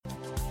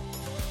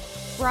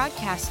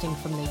broadcasting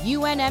from the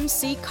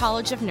UNMC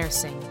College of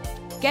Nursing.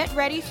 Get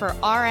ready for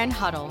RN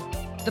Huddle,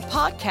 the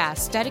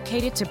podcast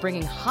dedicated to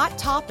bringing hot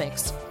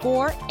topics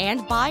for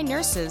and by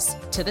nurses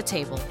to the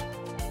table.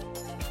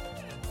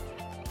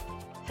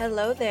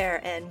 Hello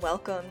there, and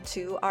welcome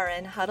to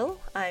RN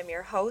Huddle. I'm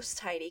your host,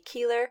 Heidi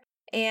Keeler,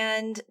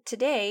 and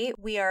today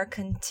we are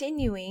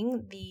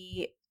continuing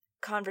the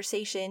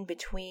conversation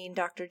between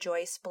Dr.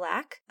 Joyce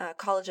Black,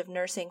 College of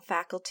Nursing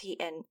faculty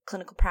and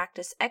clinical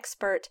practice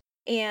expert,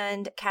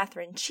 and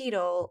Catherine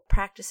Cheadle,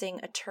 practicing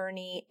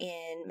attorney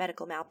in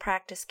medical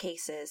malpractice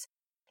cases.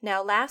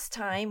 Now, last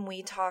time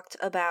we talked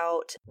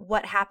about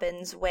what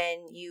happens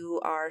when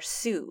you are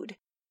sued.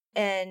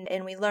 And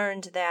we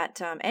learned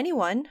that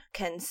anyone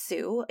can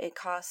sue. It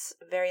costs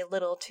very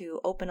little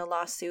to open a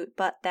lawsuit,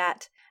 but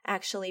that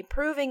actually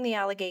proving the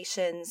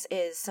allegations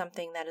is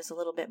something that is a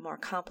little bit more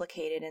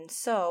complicated. And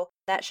so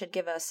that should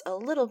give us a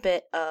little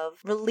bit of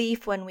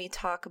relief when we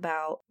talk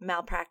about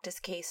malpractice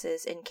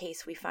cases in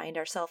case we find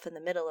ourselves in the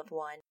middle of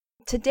one.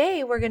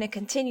 Today, we're going to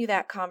continue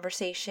that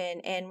conversation,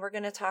 and we're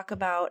going to talk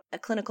about a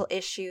clinical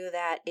issue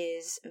that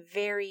is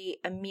very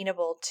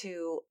amenable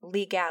to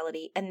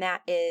legality, and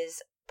that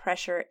is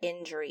pressure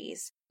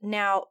injuries.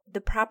 Now,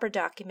 the proper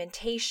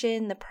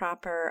documentation, the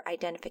proper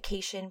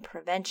identification,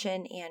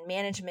 prevention, and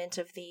management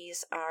of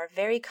these are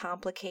very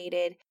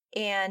complicated,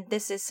 and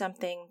this is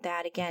something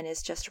that, again,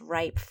 is just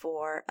ripe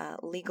for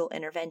legal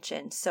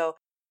intervention. So,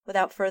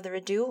 without further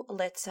ado,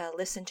 let's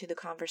listen to the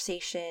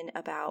conversation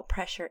about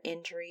pressure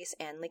injuries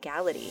and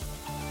legality.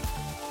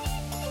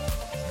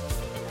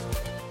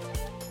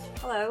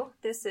 Hello,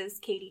 this is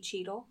Katie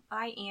Cheadle.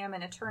 I am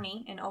an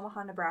attorney in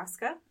Omaha,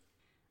 Nebraska.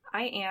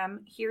 I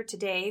am here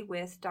today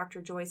with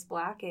Dr. Joyce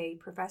Black, a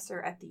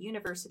professor at the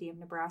University of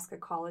Nebraska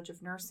College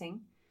of Nursing,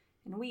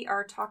 and we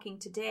are talking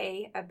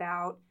today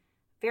about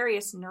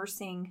various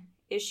nursing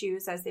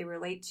issues as they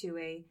relate to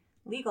a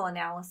legal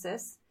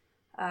analysis.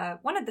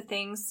 One of the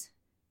things,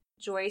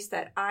 Joyce,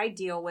 that I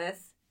deal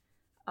with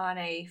on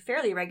a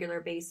fairly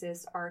regular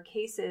basis are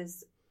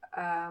cases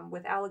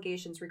with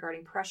allegations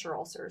regarding pressure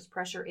ulcers,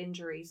 pressure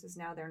injuries as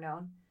now they're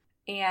known.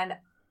 And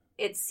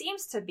it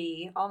seems to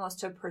be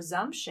almost a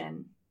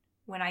presumption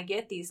when I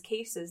get these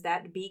cases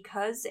that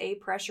because a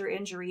pressure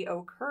injury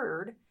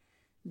occurred,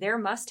 there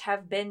must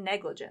have been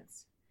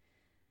negligence.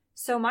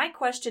 So my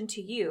question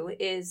to you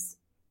is,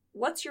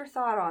 what's your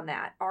thought on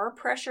that? Are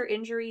pressure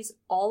injuries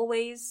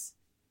always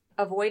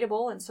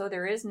avoidable and so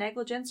there is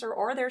negligence, or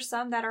are there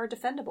some that are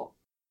defendable?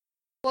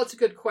 Well, it's a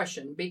good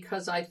question,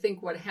 because I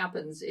think what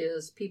happens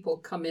is people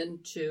come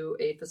into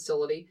a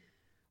facility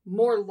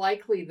more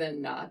likely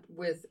than not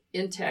with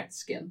intact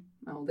skin.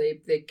 Well,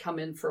 they come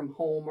in from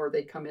home, or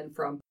they come in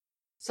from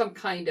some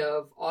kind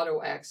of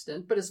auto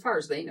accident, but as far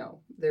as they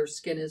know, their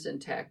skin is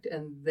intact,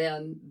 and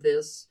then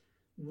this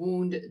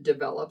wound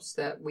develops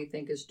that we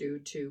think is due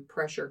to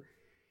pressure.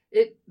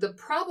 The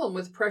problem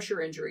with pressure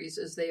injuries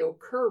is they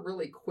occur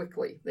really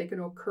quickly. They can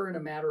occur in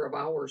a matter of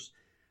hours,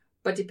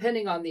 but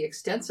depending on the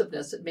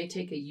extensiveness, it may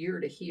take a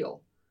year to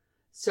heal.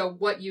 So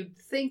what you'd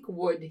think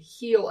would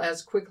heal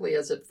as quickly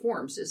as it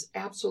forms is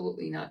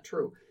absolutely not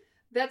true.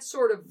 That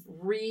sort of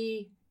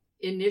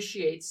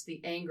initiates the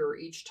anger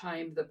each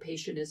time the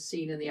patient is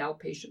seen in the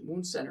outpatient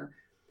wound center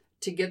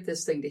to get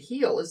this thing to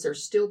heal, is they're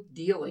still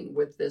dealing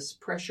with this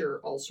pressure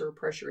ulcer,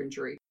 pressure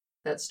injury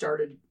that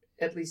started,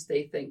 at least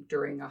they think,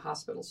 during a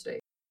hospital stay.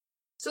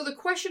 So the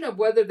question of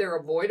whether they're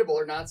avoidable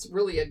or not is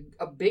really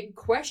a big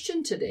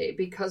question today,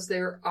 because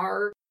there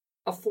are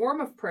a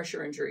form of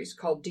pressure injuries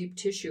called deep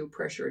tissue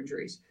pressure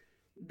injuries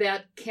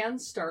that can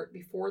start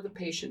before the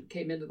patient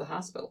came into the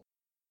hospital.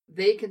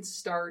 They can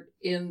start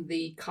in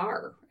the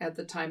car at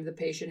the time the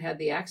patient had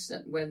the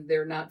accident when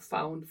they're not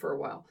found for a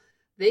while.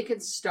 They can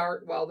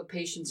start while the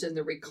patient's in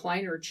the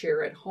recliner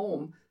chair at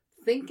home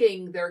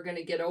thinking they're going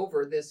to get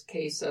over this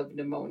case of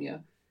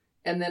pneumonia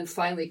and then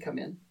finally come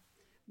in.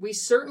 We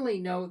certainly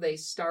know they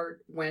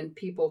start when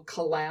people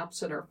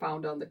collapse and are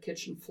found on the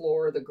kitchen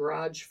floor, the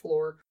garage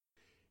floor.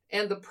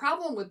 And the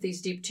problem with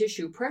these deep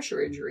tissue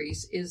pressure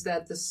injuries is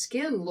that the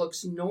skin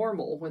looks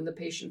normal when the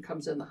patient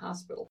comes in the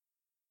hospital.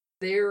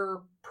 They're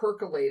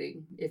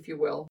percolating, if you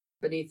will,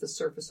 beneath the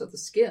surface of the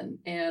skin,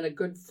 and a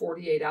good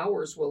 48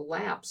 hours will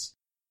lapse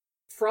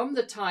from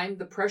the time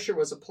the pressure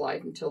was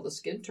applied until the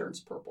skin turns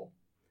purple.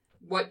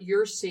 What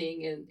you're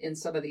seeing in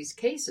some of these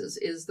cases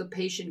is the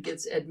patient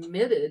gets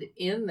admitted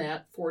in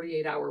that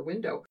 48-hour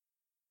window.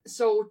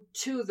 So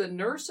to the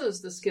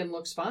nurses, the skin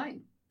looks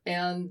fine,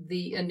 and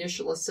the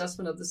initial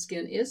assessment of the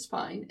skin is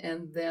fine,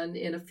 and then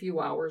in a few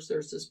hours,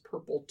 there's this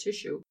purple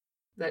tissue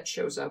that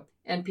shows up,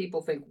 and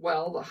people think,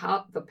 well,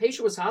 the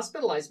patient was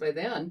hospitalized by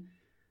then,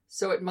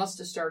 so it must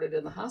have started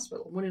in the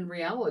hospital, when in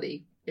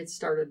reality, it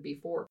started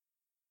before.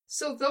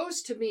 So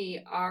those, to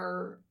me,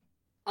 are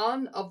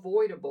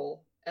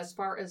unavoidable as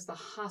far as the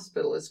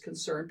hospital is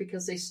concerned,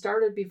 because they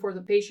started before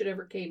the patient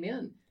ever came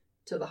in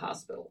to the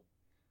hospital.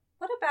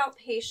 What about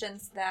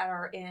patients that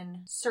are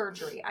in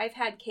surgery? I've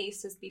had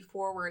cases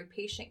before where a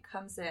patient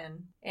comes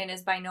in and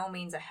is by no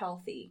means a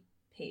healthy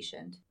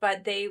patient,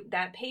 but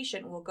that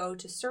patient will go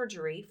to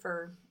surgery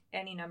for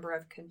any number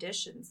of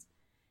conditions.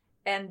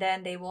 And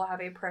then they will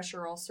have a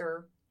pressure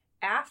ulcer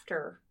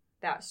after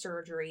that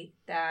surgery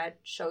that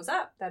shows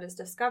up, that is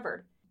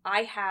discovered.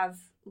 I have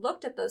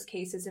looked at those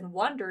cases and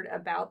wondered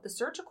about the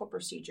surgical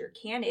procedure.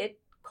 Can it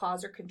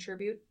cause or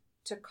contribute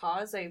to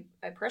cause a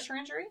pressure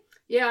injury?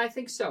 Yeah, I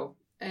think so.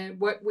 And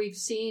what we've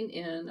seen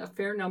in a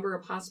fair number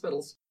of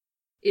hospitals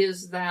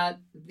is that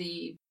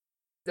the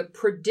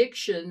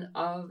prediction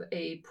of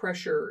a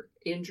pressure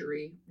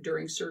injury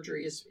during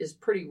surgery is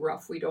pretty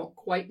rough. We don't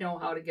quite know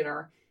how to get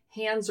our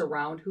hands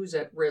around who's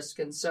at risk.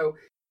 And so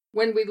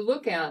when we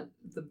look at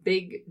the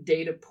big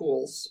data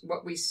pools,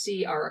 what we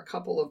see are a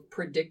couple of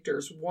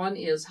predictors. One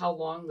is how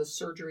long the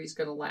surgery is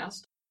going to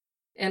last.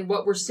 And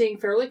what we're seeing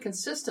fairly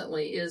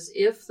consistently is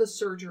if the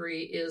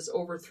surgery is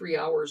over 3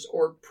 hours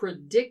or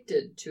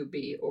predicted to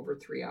be over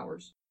 3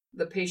 hours,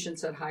 the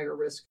patient's at higher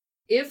risk.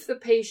 If the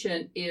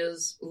patient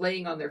is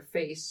laying on their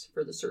face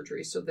for the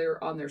surgery, so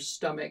they're on their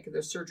stomach,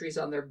 the surgery's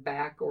on their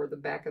back or the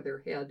back of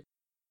their head,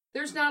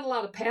 there's not a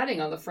lot of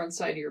padding on the front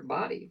side of your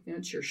body.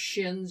 It's your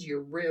shins,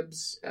 your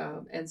ribs,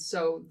 and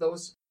so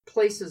those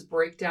places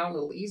break down a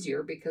little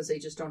easier because they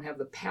just don't have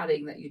the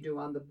padding that you do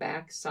on the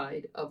back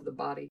side of the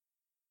body.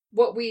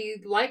 What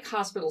we like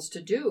hospitals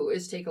to do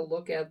is take a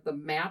look at the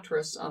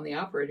mattress on the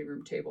operating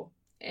room table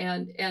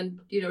and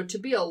to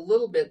be a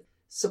little bit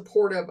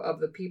supportive of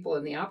the people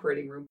in the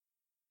operating room.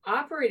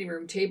 Operating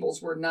room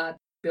tables were not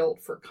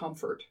built for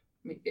comfort.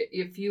 I mean,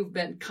 if you've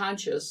been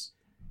conscious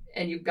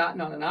and you've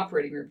gotten on an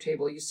operating room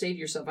table, you say to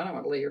yourself, I don't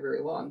want to lay here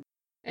very long.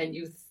 And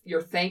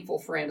you're thankful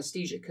for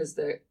anesthesia because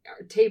the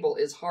table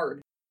is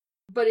hard.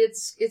 But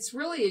it's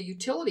really a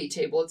utility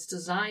table. It's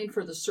designed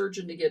for the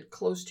surgeon to get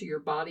close to your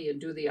body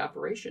and do the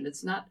operation.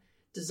 It's not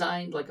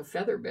designed like a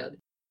feather bed.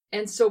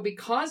 And so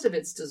because of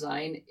its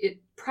design, it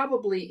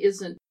probably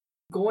isn't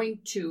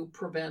going to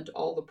prevent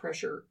all the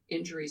pressure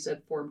injuries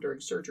that form during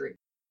surgery.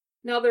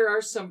 Now, there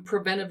are some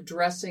preventive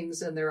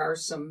dressings and there are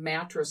some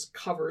mattress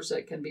covers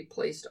that can be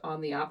placed on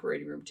the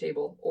operating room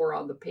table or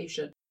on the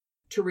patient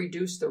to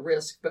reduce the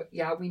risk. But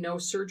yeah, we know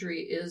surgery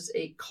is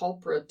a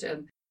culprit,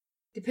 and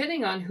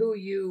depending on who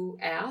you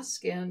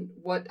ask and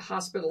what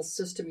hospital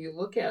system you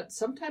look at,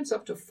 sometimes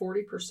up to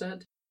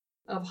 40%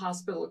 of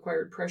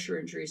hospital-acquired pressure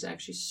injuries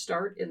actually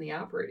start in the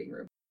operating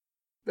room.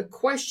 The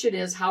question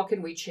is, how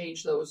can we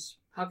change those?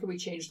 How can we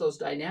change those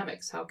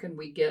dynamics? How can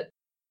we get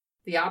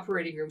the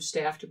operating room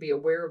staff to be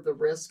aware of the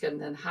risk?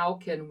 And then how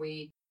can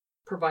we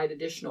provide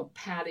additional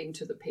padding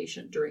to the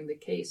patient during the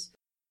case?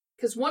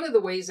 Because one of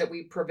the ways that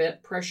we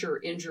prevent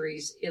pressure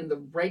injuries in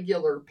the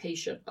regular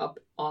patient up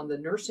on the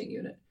nursing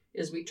unit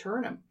is we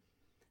turn them.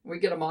 We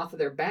get them off of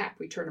their back.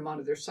 We turn them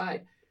onto their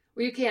side.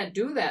 Well, you can't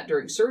do that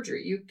during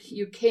surgery.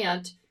 You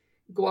can't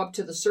go up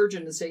to the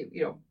surgeon and say,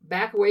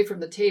 back away from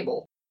the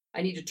table.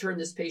 I need to turn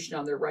this patient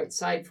on their right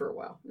side for a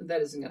while.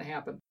 That isn't going to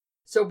happen.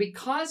 So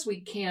because we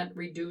can't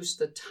reduce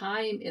the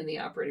time in the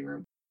operating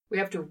room, we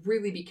have to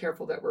really be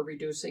careful that we're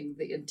reducing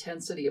the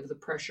intensity of the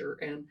pressure.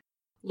 And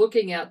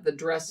looking at the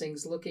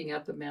dressings, looking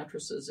at the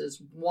mattresses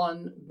is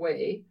one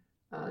way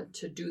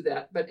to do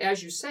that. But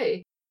as you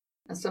say,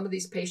 and some of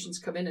these patients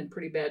come in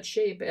pretty bad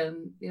shape,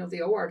 and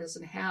the OR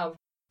doesn't have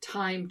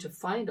time to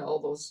find all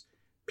those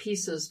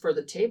pieces for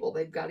the table.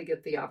 They've got to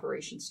get the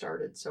operation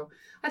started. So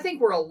I think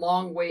we're a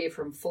long way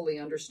from fully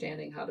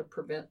understanding how to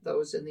prevent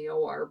those in the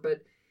OR.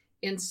 But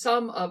in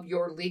some of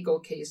your legal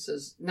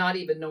cases, not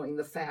even knowing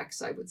the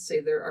facts, I would say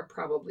there are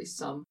probably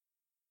some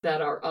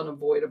that are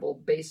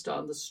unavoidable based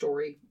on the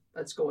story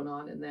that's going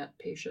on in that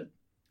patient.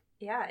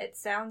 Yeah, it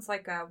sounds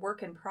like a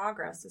work in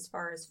progress as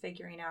far as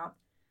figuring out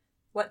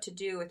what to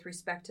do with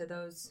respect to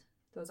those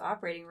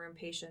operating room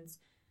patients.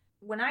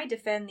 When I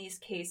defend these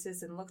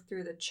cases and look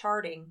through the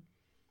charting,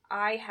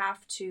 I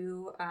have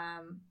to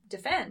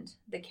defend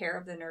the care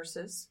of the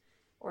nurses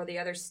or the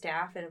other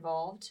staff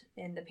involved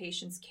in the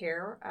patient's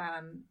care,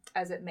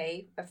 as it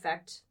may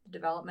affect the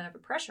development of a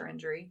pressure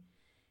injury.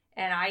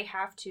 And I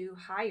have to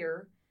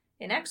hire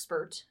an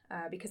expert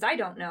because I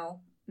don't know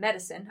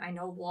medicine, I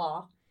know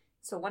law.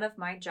 So one of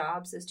my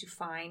jobs is to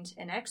find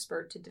an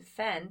expert to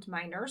defend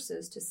my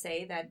nurses to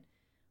say that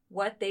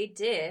what they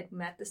did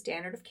met the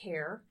standard of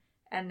care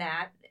and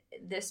that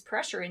this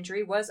pressure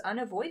injury was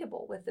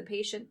unavoidable with the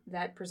patient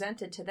that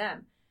presented to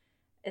them.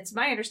 It's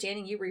my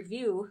understanding you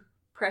review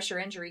pressure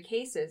injury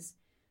cases.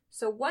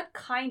 So what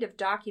kind of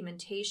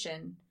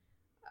documentation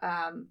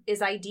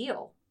is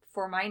ideal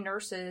for my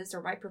nurses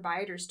or my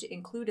providers to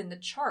include in the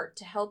chart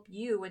to help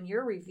you when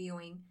you're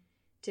reviewing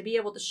to be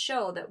able to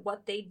show that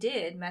what they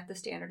did met the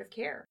standard of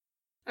care?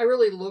 I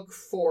really look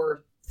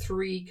for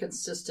 3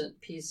 consistent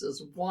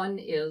pieces. One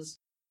is,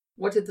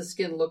 what did the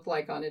skin look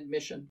like on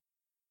admission?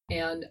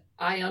 And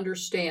I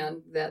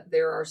understand that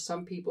there are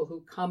some people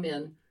who come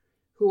in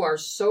who are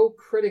so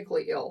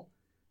critically ill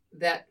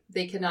that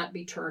they cannot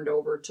be turned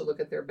over to look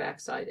at their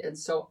backside. And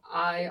so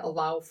I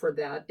allow for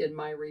that in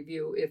my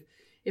review.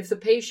 If the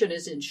patient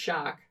is in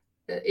shock,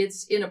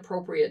 it's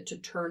inappropriate to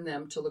turn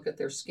them to look at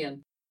their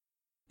skin.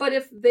 But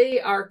if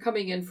they are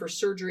coming in for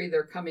surgery,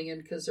 they're coming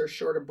in because they're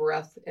short of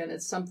breath, and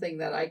it's something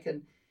that I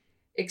can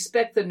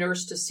expect the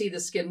nurse to see the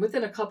skin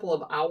within a couple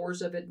of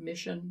hours of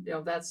admission.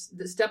 That's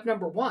the step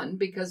number one,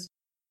 because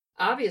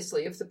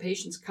obviously if the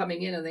patient's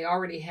coming in and they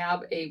already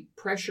have a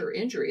pressure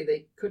injury,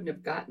 they couldn't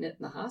have gotten it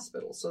in the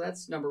hospital. So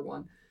that's number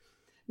one.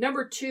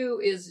 Number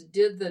two is,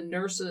 did the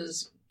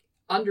nurses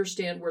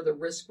understand where the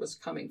risk was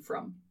coming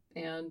from?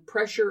 And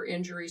pressure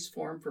injuries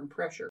form from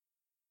pressure.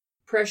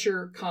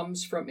 Pressure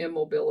comes from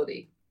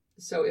immobility.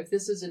 So if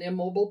this is an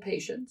immobile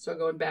patient, so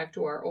going back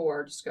to our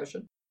OR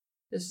discussion,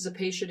 this is a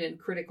patient in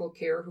critical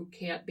care who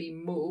can't be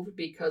moved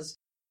because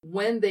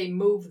when they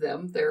move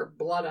them, their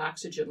blood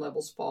oxygen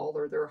levels fall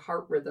or their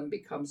heart rhythm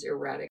becomes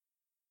erratic.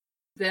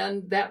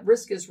 Then that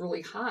risk is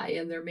really high,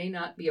 and there may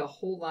not be a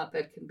whole lot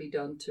that can be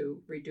done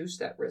to reduce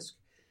that risk.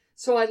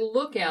 So I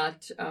look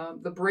at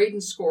the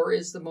Braden score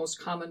is the most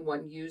common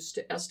one used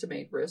to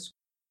estimate risk.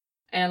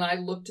 And I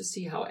look to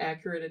see how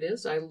accurate it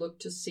is. I look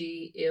to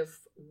see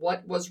if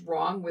what was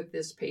wrong with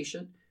this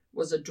patient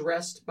was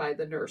addressed by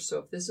the nurse. So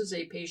if this is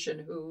a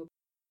patient who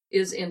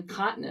is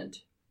incontinent,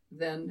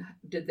 then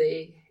did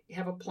they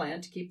have a plan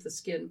to keep the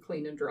skin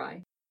clean and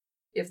dry?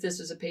 If this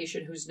is a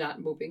patient who's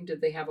not moving, did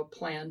they have a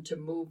plan to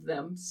move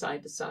them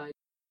side to side?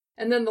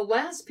 And then the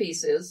last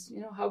piece is,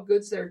 how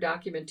good's their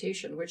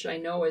documentation, which I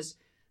know is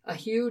a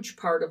huge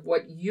part of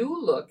what you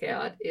look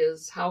at,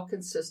 is how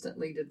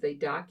consistently did they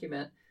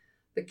document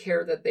the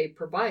care that they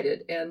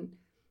provided. And,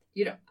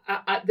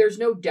 there's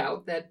no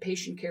doubt that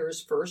patient care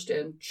is first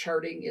and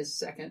charting is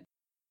second.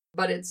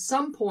 But at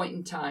some point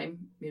in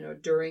time,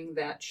 during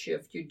that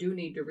shift, you do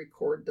need to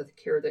record the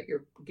care that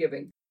you're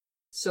giving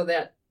so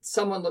that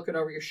someone looking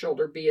over your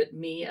shoulder, be it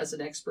me as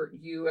an expert,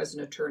 you as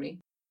an attorney,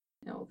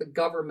 the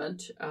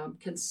government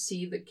can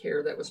see the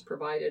care that was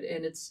provided.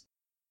 And it's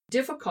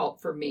difficult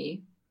for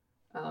me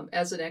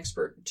as an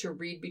expert to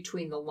read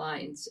between the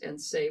lines and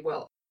say,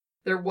 well,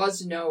 there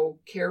was no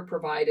care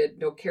provided,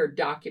 no care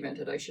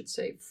documented, I should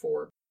say,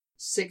 for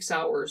 6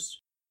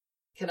 hours.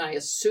 Can I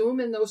assume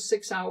in those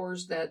 6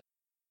 hours that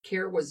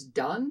care was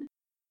done,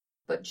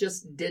 but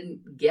just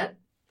didn't get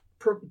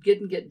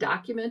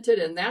documented?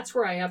 And that's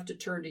where I have to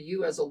turn to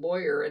you as a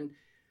lawyer and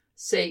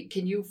say,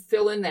 can you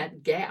fill in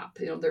that gap?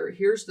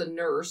 Here's the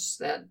nurse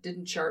that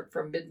didn't chart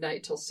from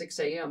midnight till 6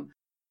 a.m.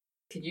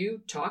 Can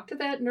you talk to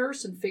that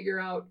nurse and figure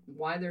out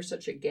why there's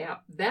such a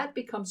gap? That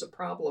becomes a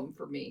problem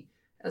for me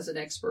as an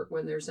expert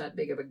when there's that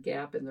big of a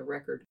gap in the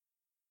record.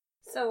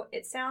 So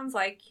it sounds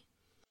like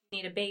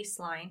you need a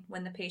baseline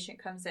when the patient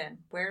comes in.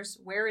 Where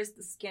is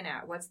the skin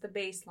at? What's the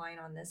baseline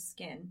on this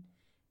skin?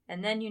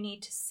 And then you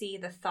need to see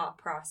the thought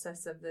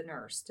process of the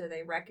nurse. Do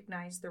they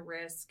recognize the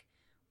risk?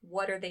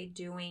 What are they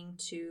doing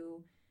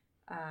to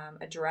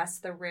address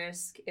the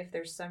risk? If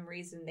there's some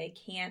reason they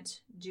can't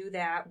do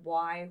that,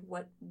 why?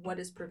 What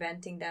is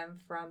preventing them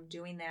from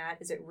doing that?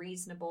 Is it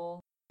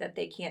reasonable that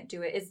they can't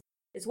do it?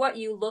 Is what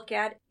you look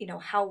at,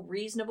 how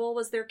reasonable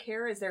was their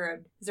care? Is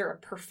there a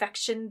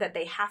perfection that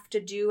they have to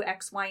do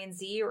X, Y, and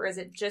Z? Or is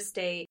it just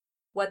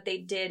what they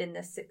did in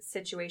this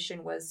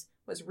situation was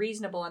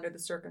reasonable under the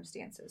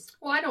circumstances?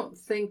 Well, I don't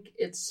think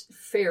it's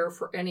fair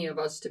for any of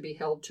us to be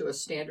held to a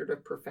standard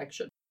of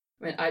perfection.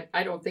 I mean,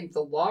 I don't think the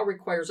law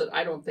requires it.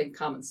 I don't think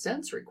common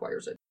sense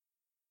requires it.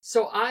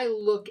 So I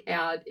look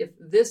at, if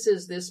this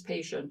is this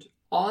patient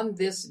on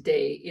this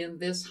day in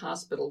this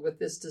hospital with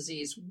this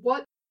disease,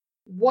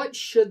 what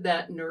should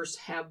that nurse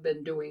have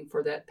been doing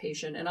for that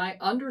patient? And I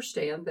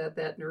understand that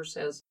that nurse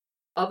has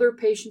other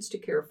patients to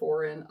care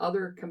for and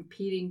other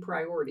competing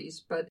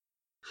priorities, but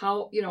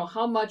how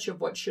much of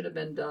what should have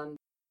been done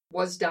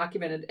was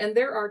documented? And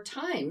there are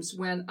times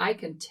when I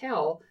can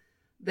tell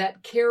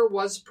that care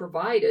was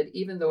provided,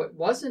 even though it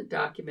wasn't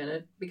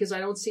documented, because I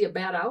don't see a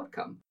bad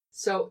outcome.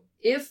 So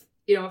if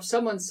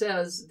someone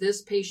says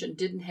this patient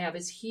didn't have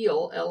his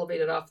heel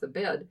elevated off the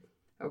bed,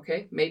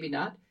 okay, maybe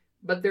not,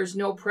 but there's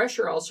no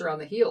pressure ulcer on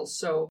the heel,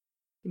 so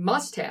he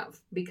must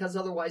have, because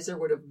otherwise there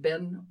would have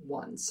been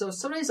one. So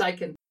sometimes I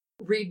can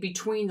read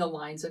between the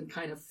lines and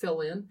kind of fill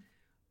in,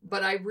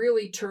 but I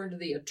really turn to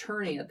the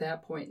attorney at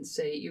that point and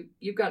say,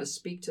 you've got to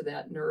speak to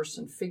that nurse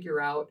and figure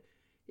out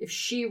if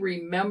she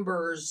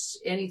remembers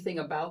anything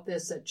about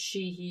this, that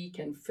he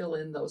can fill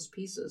in those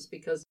pieces,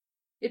 because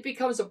it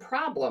becomes a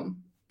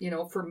problem,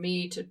 for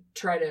me to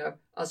try to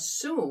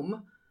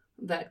assume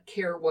that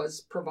care was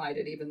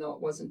provided, even though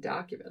it wasn't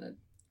documented.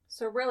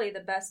 So really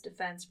the best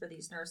defense for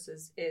these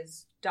nurses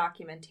is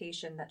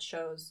documentation that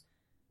shows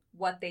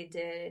what they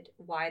did,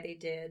 why they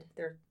did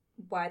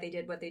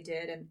what they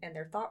did, and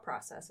their thought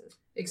processes.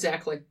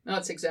 Exactly.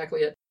 That's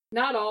exactly it.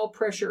 Not all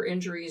pressure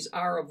injuries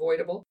are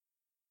avoidable.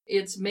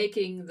 It's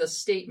making the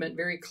statement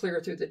very clear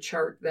through the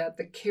chart that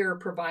the care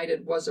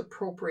provided was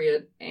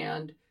appropriate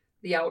and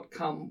the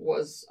outcome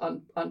was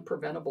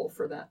unpreventable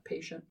for that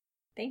patient.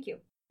 Thank you.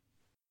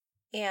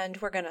 And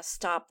we're going to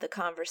stop the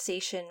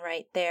conversation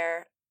right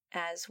there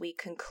as we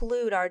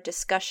conclude our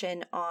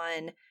discussion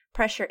on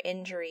pressure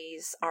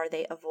injuries. Are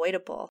they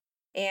avoidable?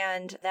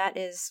 And that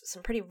is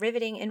some pretty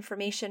riveting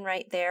information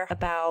right there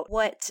about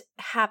what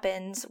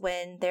happens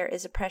when there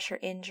is a pressure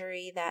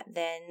injury that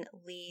then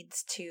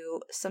leads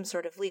to some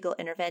sort of legal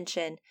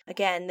intervention.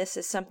 Again, this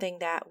is something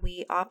that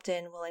we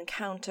often will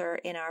encounter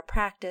in our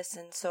practice,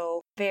 and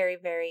so very,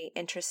 very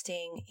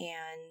interesting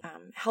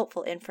and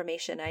helpful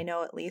information, I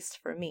know, at least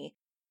for me.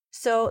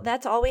 So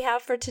that's all we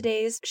have for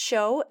today's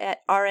show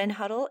at RN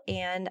Huddle,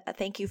 and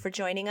thank you for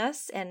joining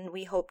us, and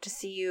we hope to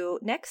see you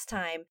next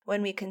time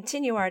when we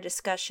continue our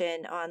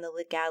discussion on the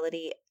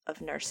legality of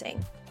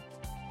nursing.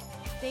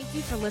 Thank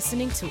you for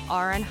listening to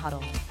RN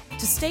Huddle.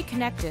 To stay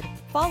connected,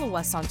 follow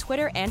us on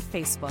Twitter and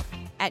Facebook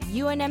at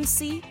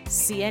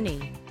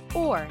UNMC-CNE,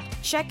 or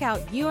check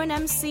out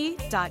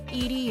unmc.edu/CNE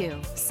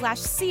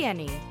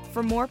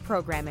for more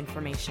program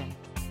information.